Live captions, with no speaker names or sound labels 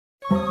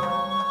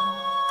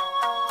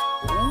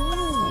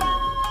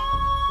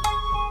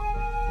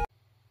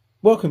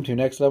Welcome to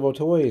Next Level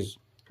Toys.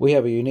 We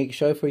have a unique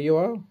show for you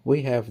all.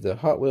 We have the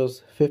Hot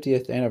Wheels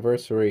 50th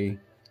anniversary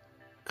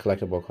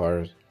collectible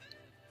cars.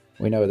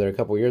 We know they're a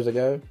couple years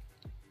ago,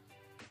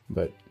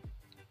 but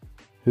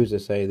who's to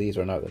say these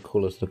are not the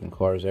coolest looking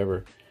cars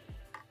ever.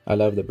 I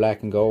love the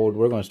black and gold.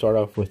 We're going to start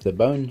off with the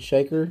Bone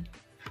Shaker.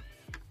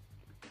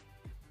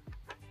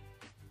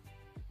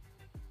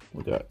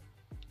 We got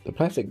the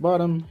plastic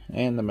bottom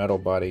and the metal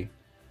body.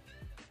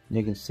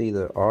 You can see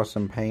the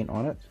awesome paint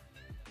on it.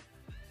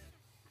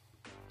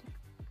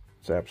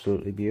 It's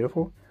absolutely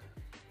beautiful.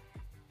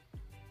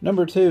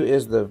 Number 2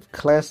 is the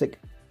classic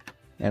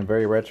and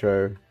very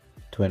retro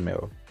twin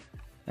mill.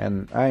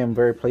 And I am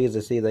very pleased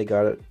to see they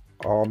got it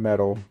all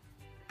metal,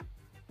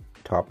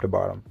 top to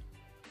bottom.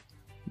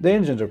 The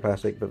engines are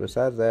plastic, but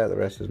besides that, the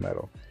rest is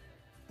metal.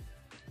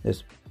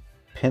 This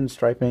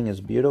pinstriping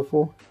is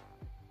beautiful.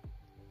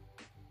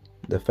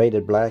 The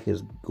faded black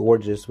is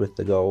gorgeous with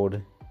the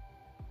gold.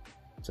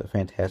 It's a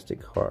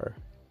fantastic car.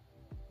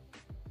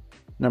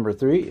 Number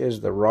 3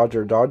 is the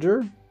Roger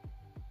Dodger.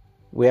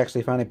 We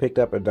actually finally picked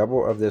up a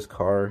double of this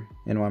car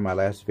in one of my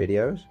last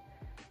videos.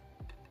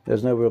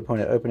 There's no real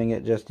point in opening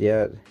it just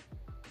yet.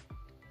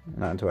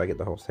 Not until I get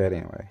the whole set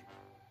anyway.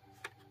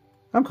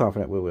 I'm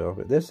confident we will,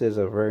 but this is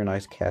a very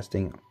nice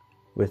casting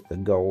with the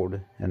gold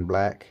and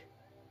black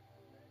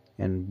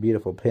and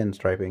beautiful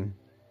pinstriping.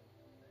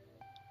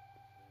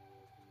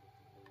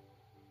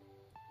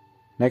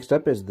 Next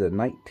up is the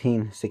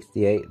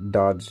 1968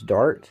 Dodge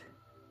Dart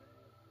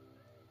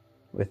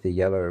with the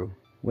yellow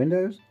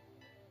windows,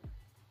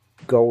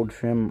 gold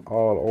trim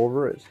all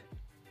over it,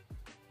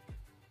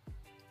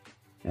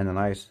 and a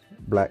nice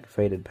black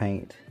faded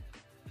paint.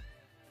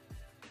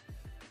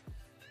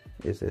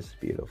 Is this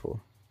beautiful?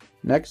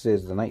 Next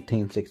is the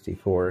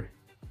 1964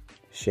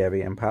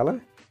 Chevy Impala.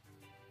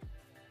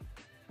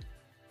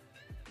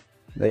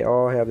 They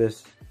all have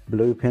this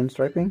blue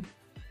pinstriping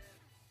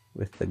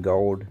with the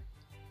gold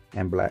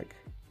and black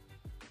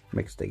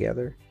mixed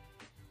together.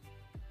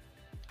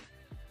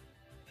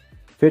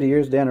 50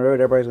 years down the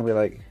road, everybody's gonna be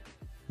like,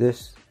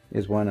 this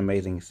is one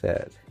amazing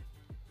set.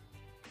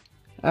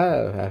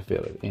 Oh, I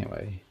feel it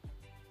anyway.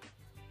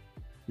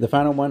 The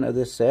final one of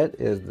this set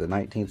is the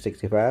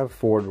 1965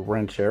 Ford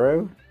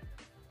Ranchero.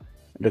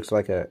 It looks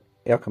like a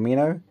El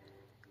Camino,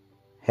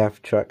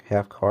 half truck,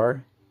 half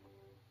car.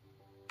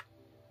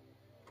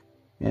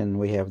 And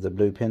we have the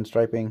blue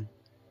pinstriping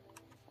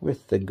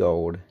with the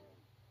gold.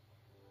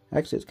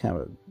 Actually, it's kind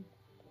of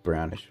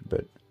brownish,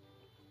 but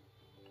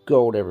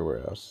gold everywhere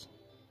else.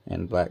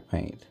 And black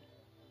paint.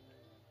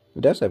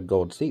 It does have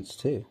gold seats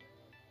too.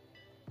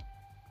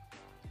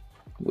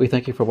 We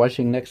thank you for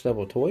watching Next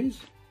Level Toys.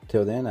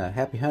 Till then,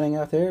 happy hunting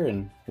out there,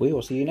 and we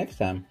will see you next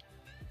time.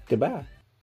 Goodbye.